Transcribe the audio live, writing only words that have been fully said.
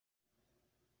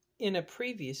In a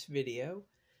previous video,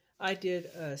 I did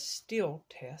a steel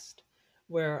test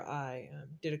where I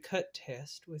did a cut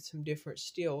test with some different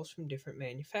steels from different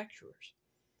manufacturers.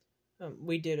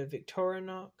 We did a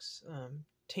Victorinox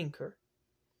Tinker.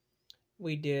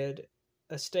 We did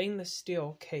a stainless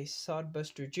steel case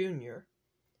Sodbuster Jr.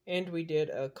 And we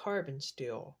did a carbon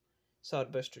steel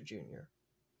Sodbuster Jr.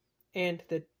 And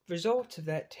the results of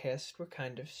that test were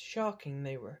kind of shocking.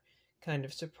 They were kind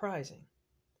of surprising.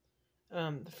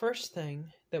 The first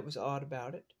thing that was odd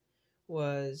about it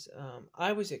was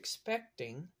I was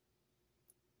expecting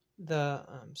the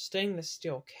stainless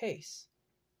steel case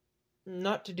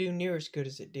not to do near as good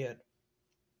as it did.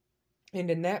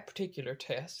 And in that particular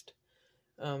test,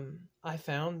 I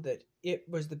found that it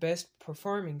was the best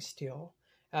performing steel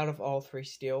out of all three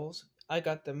steels. I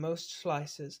got the most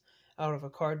slices out of a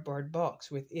cardboard box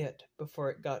with it before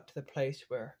it got to the place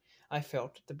where I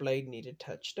felt the blade needed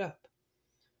touched up.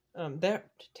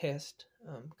 That test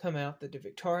come out that the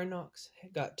Victorinox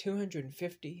got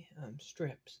 250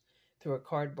 strips through a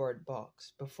cardboard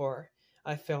box before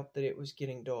I felt that it was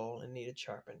getting dull and needed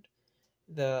sharpened.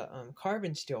 The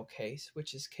carbon steel case,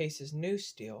 which is Case's new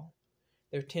steel,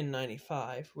 they're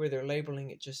 1095, where they're labeling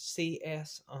it just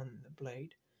CS on the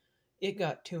blade. It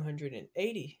got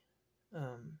 280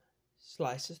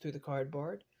 slices through the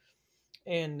cardboard,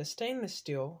 and the stainless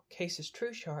steel Case's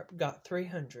True Sharp got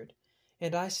 300.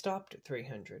 And I stopped at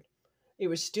 300. It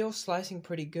was still slicing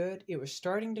pretty good. It was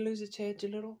starting to lose its edge a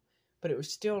little, but it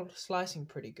was still slicing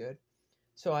pretty good.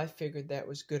 So I figured that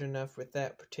was good enough with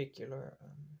that particular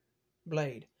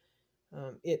blade.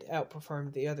 It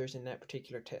outperformed the others in that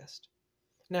particular test.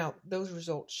 Now, those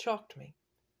results shocked me.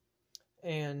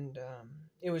 And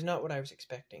it was not what I was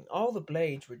expecting. All the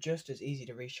blades were just as easy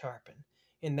to resharpen.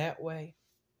 In that way,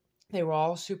 they were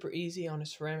all super easy on a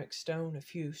ceramic stone, a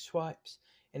few swipes,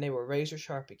 and they were razor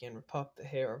sharp again, would pop the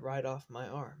hair right off my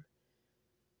arm.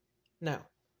 Now,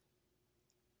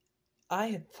 I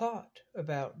had thought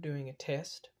about doing a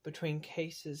test between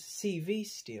Case's CV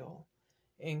steel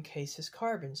and Case's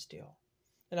carbon steel.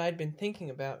 And I'd been thinking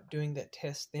about doing that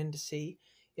test then to see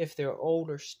if their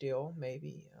older steel,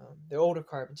 maybe their older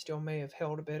carbon steel may have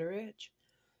held a better edge.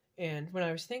 And when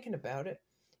I was thinking about it,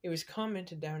 it was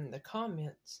commented down in the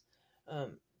comments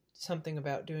something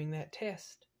about doing that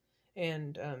test.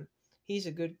 And he's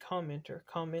a good commenter,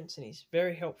 comments, and he's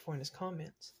very helpful in his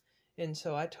comments. And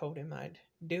so I told him I'd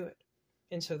do it.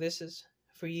 And so this is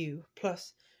for you,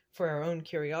 plus for our own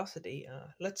curiosity.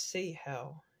 Let's see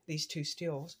how these two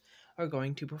steels are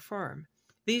going to perform.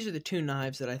 These are the two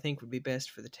knives that I think would be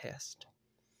best for the test.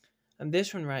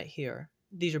 This one right here,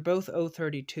 these are both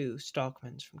 032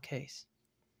 Stockmans from Case.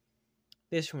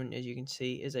 This one, as you can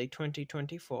see, is a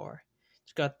 2024.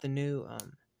 It's got the new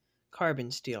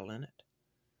carbon steel in it.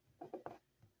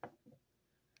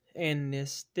 And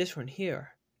this one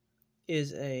here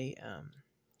is a,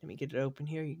 let me get it open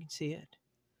here, you can see it.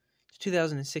 It's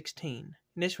 2016.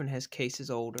 And this one has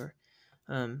Case's older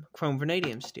chrome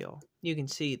vanadium steel. You can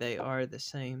see they are the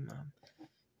same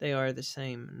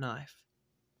knife.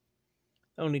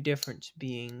 The only difference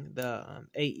being the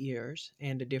 8 years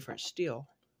and a different steel.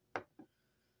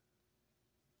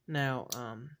 Now,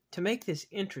 to make this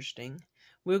interesting,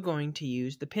 we're going to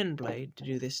use the pen blade to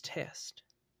do this test.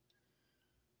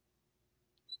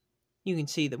 You can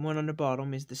see the one on the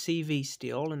bottom is the CV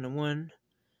steel, and the one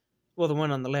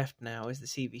on the left now is the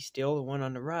CV steel, the one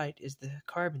on the right is the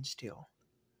carbon steel.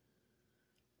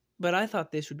 But I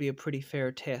thought this would be a pretty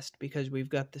fair test because we've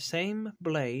got the same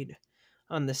blade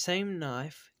on the same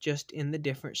knife, just in the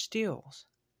different steels.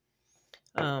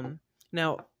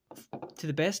 Now, to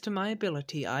the best of my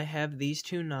ability, I have these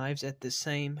two knives at the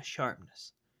same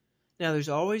sharpness. Now, there's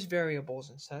always variables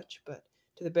and such, but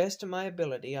to the best of my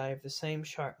ability, I have the same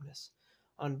sharpness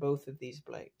on both of these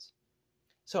blades.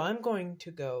 So I'm going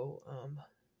to go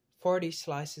 40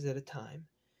 slices at a time,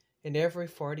 and every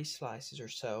 40 slices or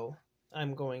so,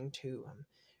 I'm going to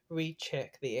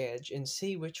recheck the edge and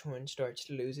see which one starts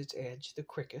to lose its edge the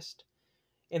quickest,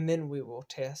 and then we will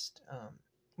test.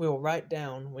 We will write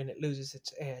down when it loses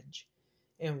its edge,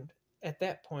 and at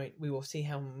that point we will see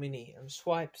how many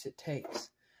swipes it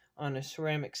takes on a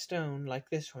ceramic stone like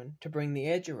this one to bring the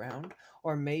edge around,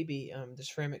 or maybe the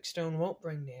ceramic stone won't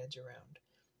bring the edge around.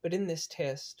 But in this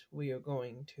test we are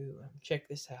going to check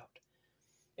this out.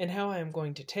 And how I am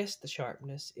going to test the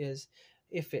sharpness is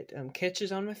if it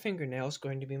catches on my fingernail is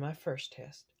going to be my first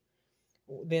test.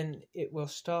 Then it will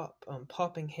stop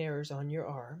popping hairs on your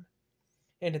arm,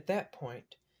 and at that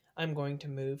point I'm going to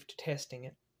move to testing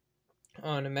it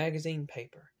on a magazine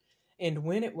paper. And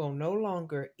when it will no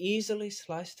longer easily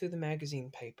slice through the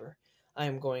magazine paper, I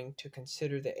am going to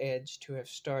consider the edge to have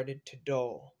started to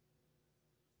dull.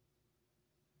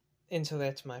 And so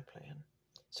that's my plan.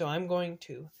 So I'm going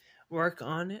to work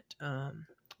on it.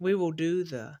 We will do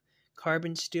the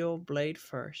carbon steel blade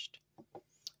first,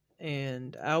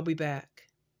 and I'll be back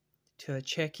to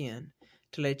check in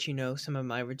to let you know some of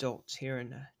my results here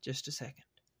in just a second.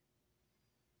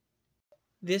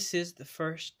 This is the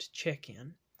first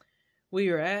check-in. We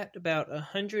are at about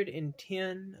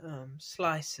 110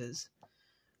 slices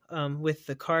with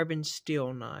the carbon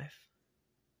steel knife.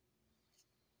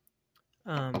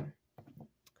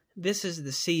 This is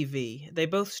the CV. They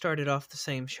both started off the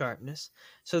same sharpness.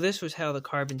 So this was how the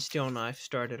carbon steel knife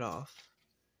started off.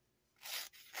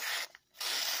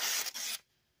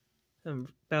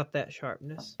 About that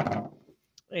sharpness.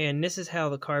 And this is how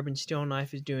the carbon steel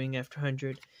knife is doing after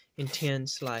 110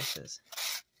 slices.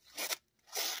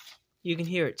 You can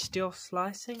hear it still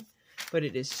slicing, but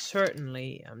it is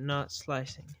certainly not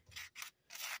slicing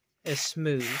as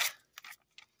smooth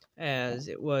as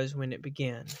it was when it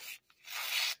began,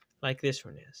 like this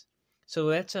one is. So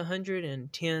that's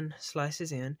 110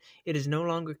 slices in. It is no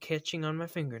longer catching on my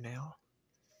fingernail,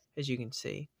 as you can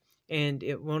see, and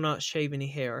it will not shave any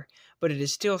hair, but it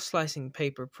is still slicing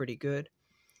paper pretty good.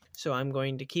 So I'm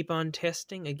going to keep on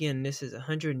testing. Again, this is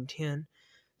 110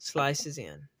 slices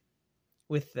in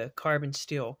with the carbon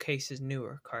steel case's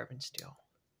newer carbon steel.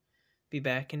 Be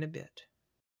back in a bit.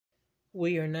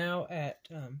 We are now at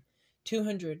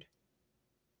 200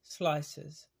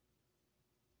 slices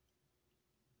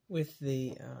with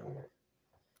the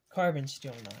carbon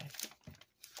steel knife.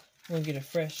 I'm going to get a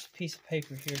fresh piece of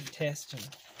paper here to test and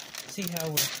see how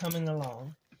we're coming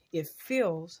along. It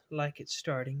feels like it's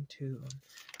starting to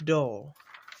dull.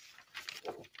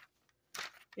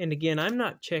 And again, I'm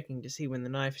not checking to see when the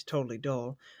knife is totally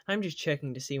dull. I'm just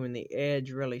checking to see when the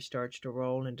edge really starts to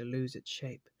roll and to lose its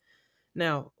shape.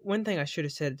 Now, one thing I should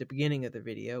have said at the beginning of the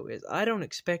video is I don't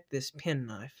expect this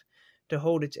penknife to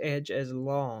hold its edge as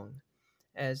long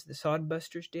as the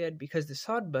Sodbusters did, because the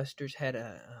Sodbusters had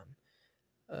a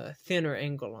thinner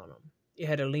angle on them. It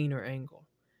had a leaner angle,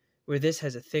 where this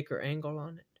has a thicker angle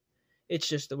on it. It's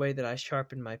just the way that I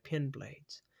sharpen my pen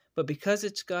blades. But because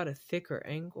it's got a thicker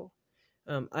angle,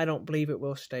 I don't believe it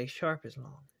will stay sharp as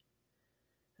long.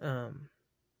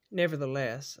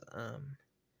 Nevertheless,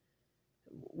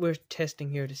 we're testing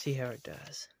here to see how it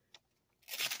does.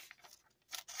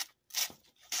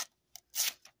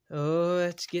 Oh,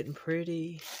 that's getting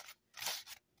pretty.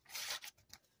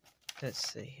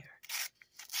 Let's see here.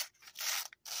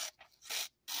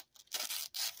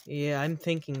 Yeah, I'm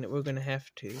thinking that we're going to have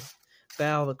to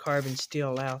bow the carbon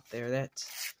steel out there.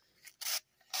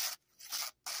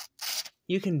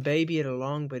 You can baby it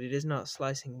along, but it is not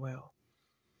slicing well.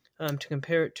 To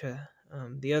compare it to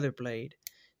the other blade,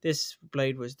 this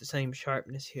blade was the same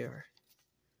sharpness here.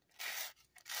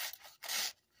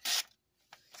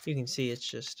 You can see it's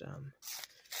just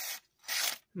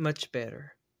much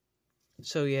better.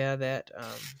 So yeah,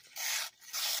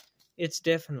 it's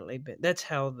definitely been. That's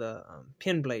how the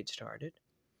pen blade started,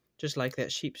 just like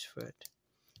that sheep's foot.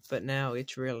 But now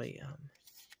it's really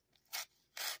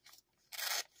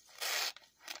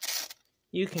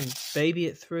you can baby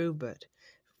it through, but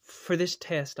for this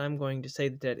test, I'm going to say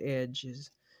that edge is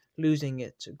losing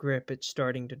its grip. It's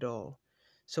starting to dull.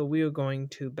 So we are going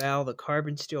to bow the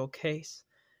carbon steel case.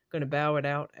 Going to bow it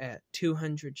out at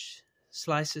 200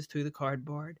 slices through the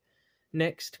cardboard.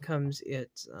 Next comes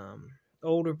its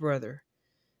older brother,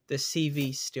 the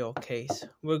CV steel case.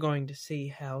 We're going to see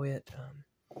how it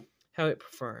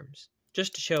performs,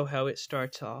 just to show how it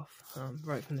starts off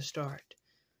right from the start.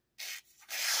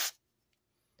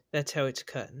 That's how it's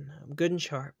cutting, good and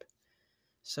sharp.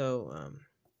 So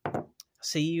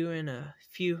see you in a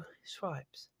few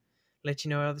swipes. Let you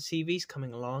know how the CV's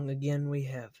coming along. Again, we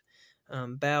have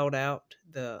bowed out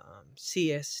the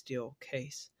CS steel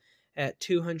case at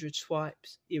 200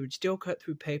 swipes. It would still cut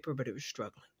through paper, but it was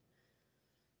struggling.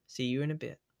 See you in a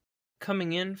bit.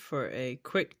 Coming in for a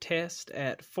quick test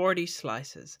at 40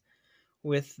 slices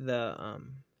with the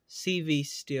CV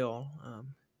steel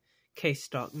case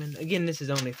Stockman. Again, this is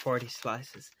only 40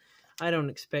 slices. I don't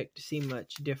expect to see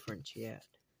much difference yet.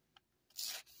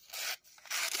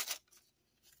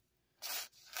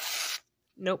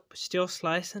 Nope, still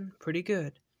slicing pretty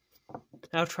good.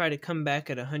 I'll try to come back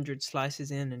at 100 slices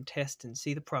in and test and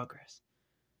see the progress.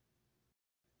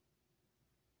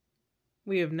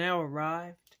 We have now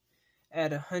arrived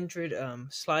at 100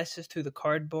 slices through the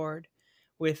cardboard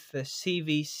with the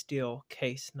CV steel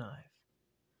case knife.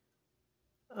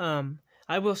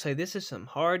 I will say this is some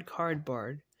hard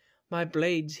cardboard. My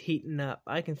blade's heating up.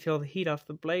 I can feel the heat off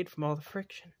the blade from all the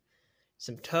friction.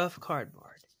 some tough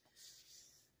cardboard.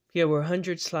 Yeah, we're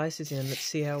 100 slices in. Let's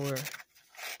see how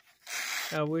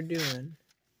we're doing.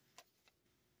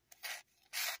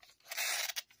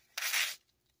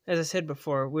 As I said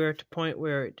before, we're at the point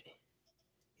where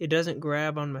it doesn't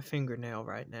grab on my fingernail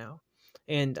right now,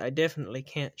 and I definitely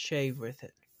can't shave with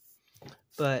it.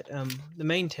 But the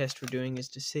main test we're doing is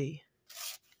to see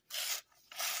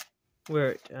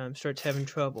where it starts having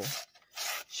trouble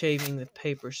shaving the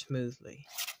paper smoothly.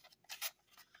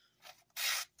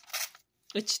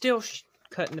 It's still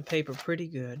cutting the paper pretty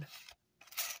good,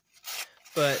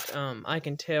 but I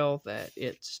can tell that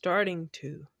it's starting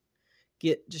to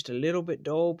get just a little bit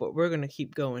dull, but we're going to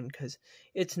keep going because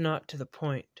it's not to the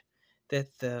point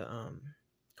that the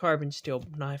carbon steel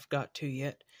knife got to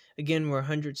yet. Again, we're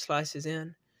 100 slices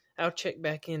in. I'll check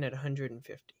back in at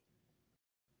 150.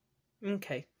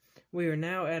 Okay, we are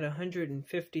now at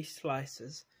 150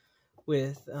 slices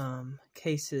with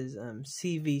Case's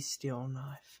CV steel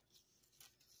knife.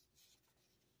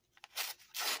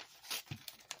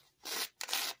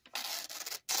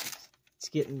 It's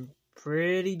getting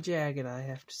pretty jagged, I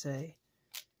have to say.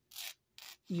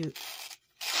 If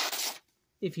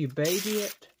you baby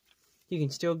it, you can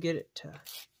still get it to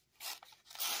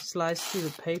slice through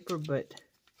the paper, but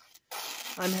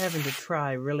I'm having to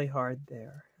try really hard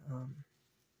there.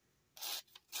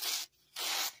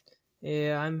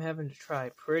 Yeah, I'm having to try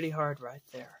pretty hard right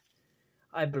there.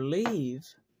 I believe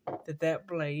that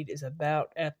blade is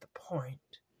about at the point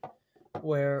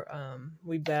where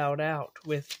we bowed out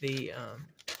with the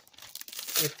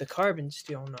carbon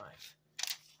steel knife.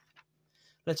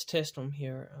 Let's test them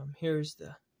here. Here's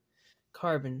the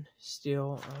carbon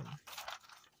steel.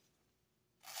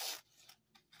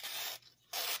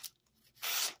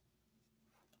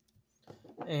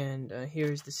 And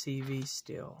here's the CV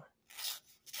steel.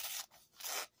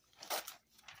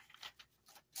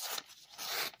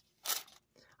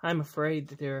 I'm afraid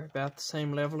that they're about the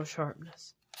same level of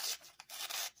sharpness.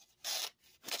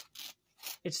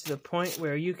 It's to the point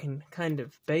where you can kind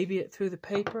of baby it through the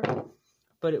paper,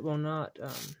 but it will not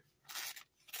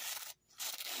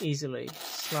easily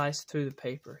slice through the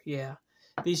paper. Yeah,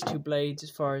 these two blades, as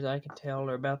far as I can tell,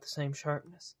 are about the same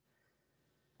sharpness.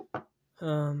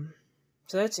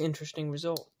 So that's interesting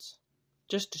results.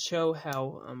 Just to show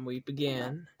how we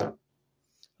began,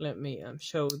 let me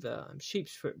show the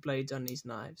sheep's foot blades on these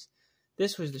knives.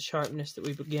 This was the sharpness that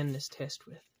we began this test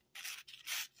with.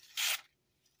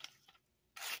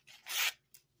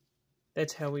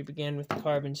 That's how we began with the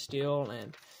carbon steel,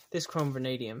 and this chrome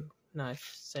vanadium knife,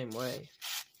 same way.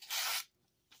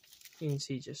 You can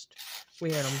see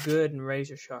we had them good and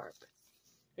razor sharp.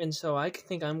 And so I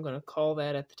think I'm going to call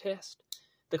that at the test.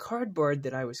 The cardboard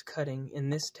that I was cutting in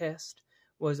this test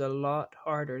was a lot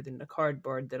harder than the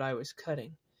cardboard that I was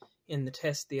cutting in the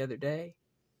test the other day.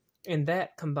 And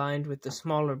that, combined with the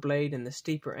smaller blade and the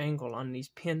steeper angle on these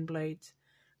pin blades,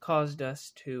 caused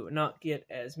us to not get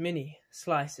as many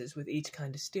slices with each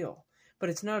kind of steel. But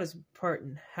it's not as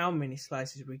important how many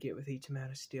slices we get with each amount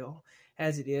of steel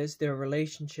as it is their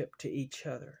relationship to each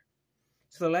other.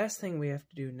 So the last thing we have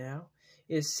to do now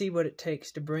is see what it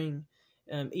takes to bring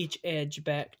each edge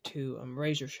back to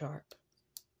razor sharp.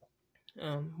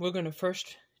 We're going to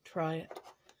first try it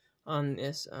on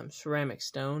this ceramic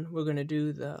stone. We're going to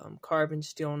do the carbon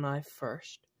steel knife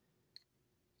first.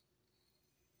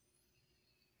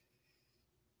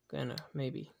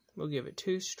 We'll give it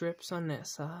 2 strips on that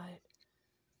side.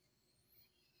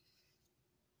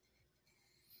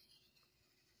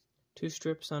 Two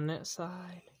strips on that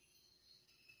side.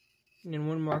 And then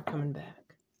 1 more coming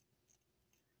back.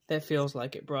 That feels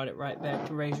like it brought it right back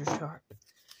to razor sharp.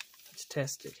 Let's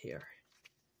test it here.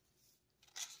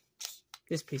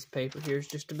 This piece of paper here is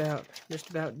just about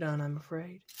done, I'm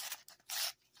afraid.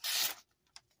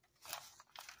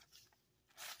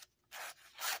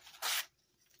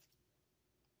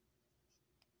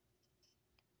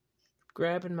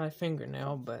 Grabbing my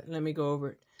fingernail, but let me go over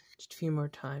it just a few more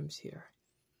times here.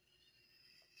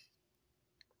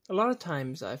 A lot of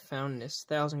times I've found this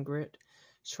 1000 grit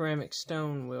ceramic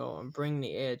stone will bring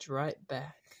the edge right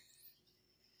back.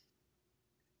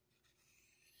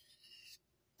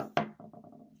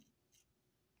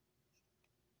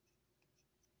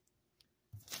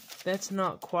 That's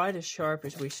not quite as sharp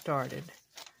as we started,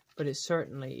 but it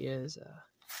certainly is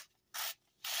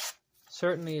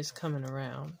coming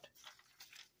around.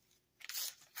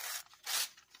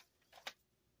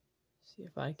 See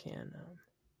if I can.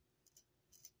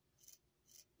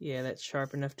 Yeah, that's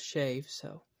sharp enough to shave.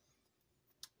 So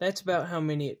that's about how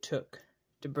many it took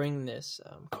to bring this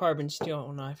carbon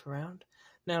steel knife around.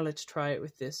 Now let's try it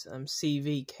with this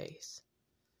CV case.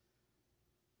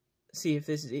 see if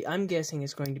this is... I'm guessing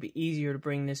it's going to be easier to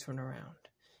bring this one around,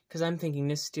 because I'm thinking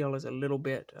this steel is a little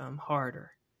bit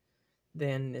harder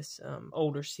than this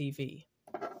older CV.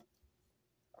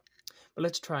 But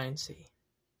let's try and see.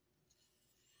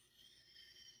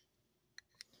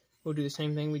 We'll do the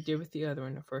same thing we did with the other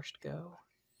one the first go.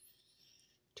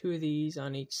 2 of these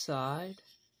on each side,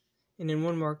 and then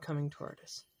 1 more coming toward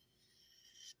us.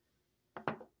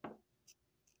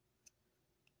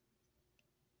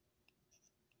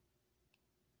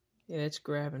 Yeah, it's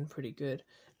grabbing pretty good.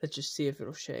 Let's just see if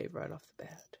it'll shave right off the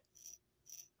bat.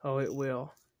 Oh, it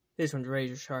will. This one's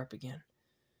razor sharp again.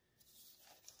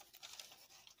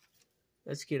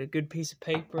 Let's get a good piece of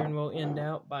paper and we'll end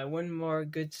out by 1 more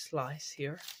good slice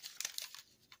here.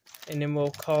 And then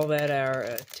we'll call that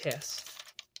our test.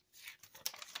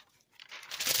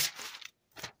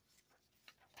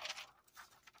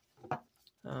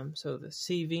 So the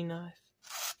CV knife,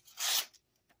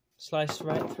 slice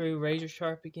right through, razor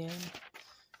sharp again.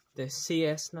 The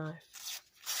CS knife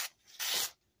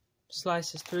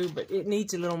slices through, but it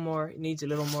needs a little more. It needs a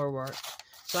little more work.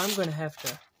 So I'm going to have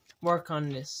to work on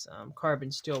this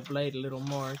carbon steel blade a little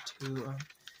more to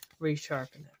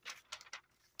resharpen it.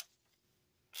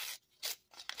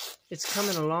 It's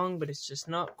coming along, but it's just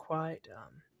not quite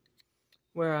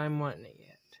where I'm wanting it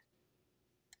yet.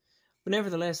 But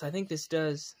nevertheless, I think this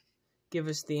does give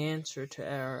us the answer to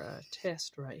our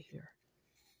test right here.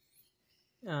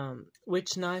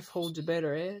 Which knife holds a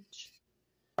better edge?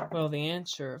 Well, the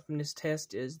answer from this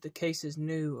test is the Case's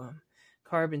new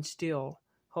carbon steel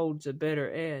holds a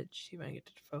better edge. See if I can get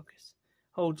it to focus.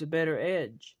 Holds a better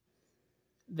edge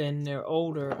than their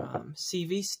older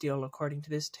CV steel, according to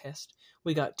this test.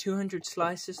 We got 200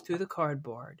 slices through the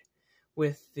cardboard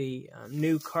with the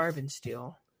new carbon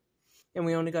steel, and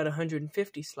we only got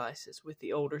 150 slices with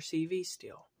the older CV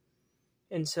steel.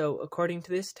 And so, according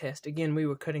to this test, again, we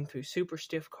were cutting through super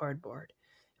stiff cardboard.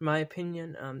 In my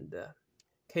opinion, the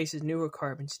Case's newer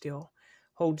carbon steel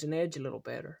holds an edge a little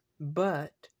better,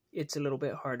 but it's a little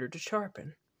bit harder to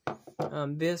sharpen.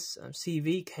 This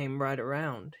CV came right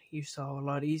around, you saw, a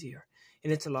lot easier,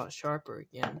 and it's a lot sharper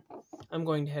again. I'm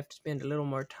going to have to spend a little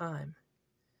more time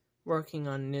working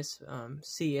on this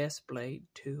CS blade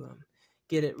to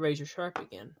get it razor sharp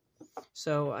again.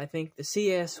 So I think the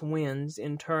CS wins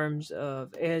in terms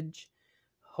of edge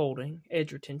holding,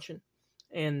 edge retention,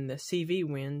 and the CV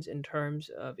wins in terms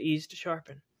of ease to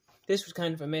sharpen. This was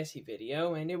kind of a messy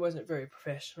video, and it wasn't very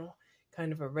professional,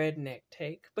 kind of a redneck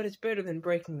take, but it's better than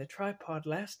breaking the tripod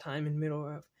last time in the middle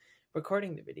of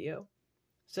recording the video.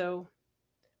 So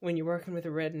when you're working with a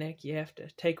redneck, you have to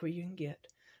take what you can get.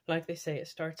 Like they say, it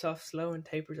starts off slow and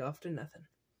tapers off to nothing.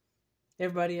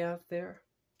 Everybody out there,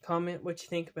 comment what you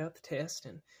think about the test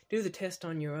and do the test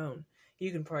on your own.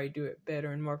 You can probably do it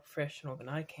better and more professional than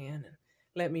I can, and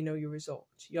let me know your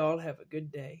results. Y'all have a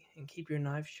good day and keep your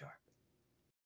knives sharp.